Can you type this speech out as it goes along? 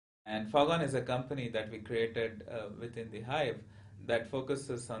And FogHorn is a company that we created within the Hive that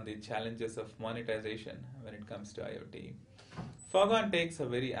focuses on the challenges of monetization when it comes to IoT. FogHorn takes a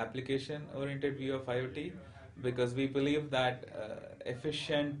very application-oriented view of IoT because we believe that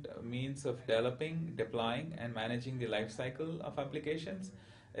efficient means of developing, deploying, and managing the life cycle of applications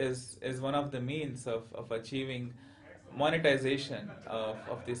is one of the means of achieving monetization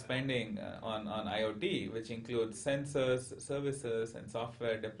of the spending on IoT, which includes sensors, services, and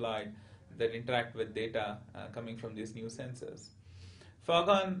software deployed that interact with data coming from these new sensors.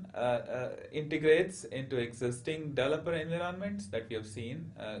 FogHorn integrates into existing developer environments that we have seen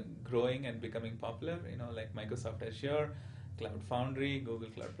growing and becoming popular, like Microsoft Azure, Cloud Foundry, Google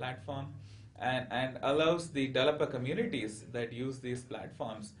Cloud Platform, and allows the developer communities that use these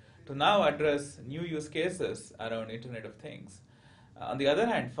platforms to now address new use cases around Internet of Things. On the other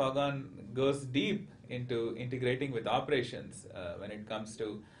hand, FogHorn goes deep into integrating with operations when it comes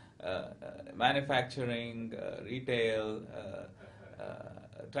to manufacturing, retail,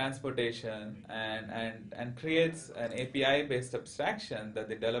 transportation, and creates an API-based abstraction that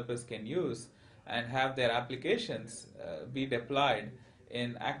the developers can use and have their applications be deployed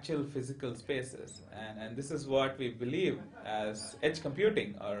in actual physical spaces. And this is what we believe as edge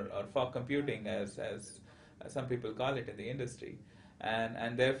computing or fog computing, as some people call it in the industry.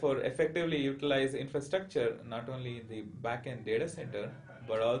 And therefore effectively utilize infrastructure not only in the back-end data center,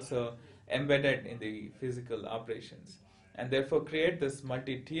 but also embedded in the physical operations. And therefore create this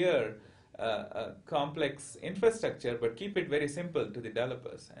multi-tier complex infrastructure, but keep it very simple to the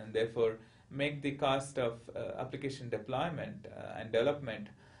developers, and therefore make the cost of application deployment and development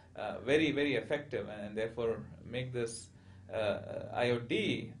very, very effective, and therefore make this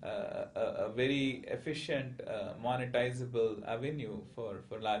IoT a very efficient, monetizable avenue for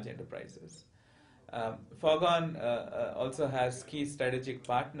large enterprises. FogHorn also has key strategic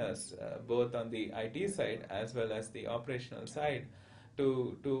partners, both on the IT side as well as the operational side,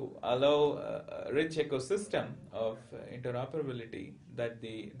 to allow a rich ecosystem of interoperability that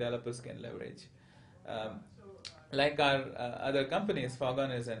the developers can leverage. Like our other companies,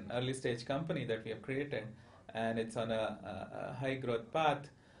 FogHorn is an early stage company that we have created, and it's on a high growth path,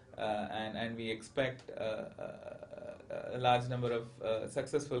 and we expect a large number of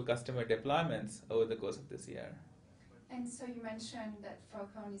successful customer deployments over the course of this year. And so you mentioned that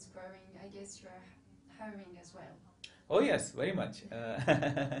FogHorn is growing. I guess you're hiring as well. Oh yes, very much.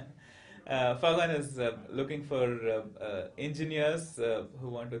 FogHorn is looking for engineers who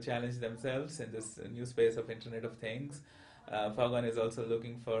want to challenge themselves in this new space of Internet of Things. FogHorn is also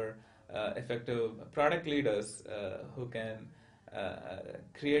looking for effective product leaders who can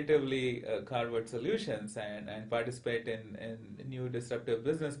creatively carve out solutions and participate in new disruptive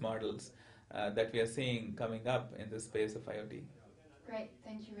business models that we are seeing coming up in the space of IoT. Great,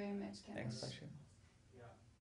 thank you very much, Kamesh. Thanks, Pasha.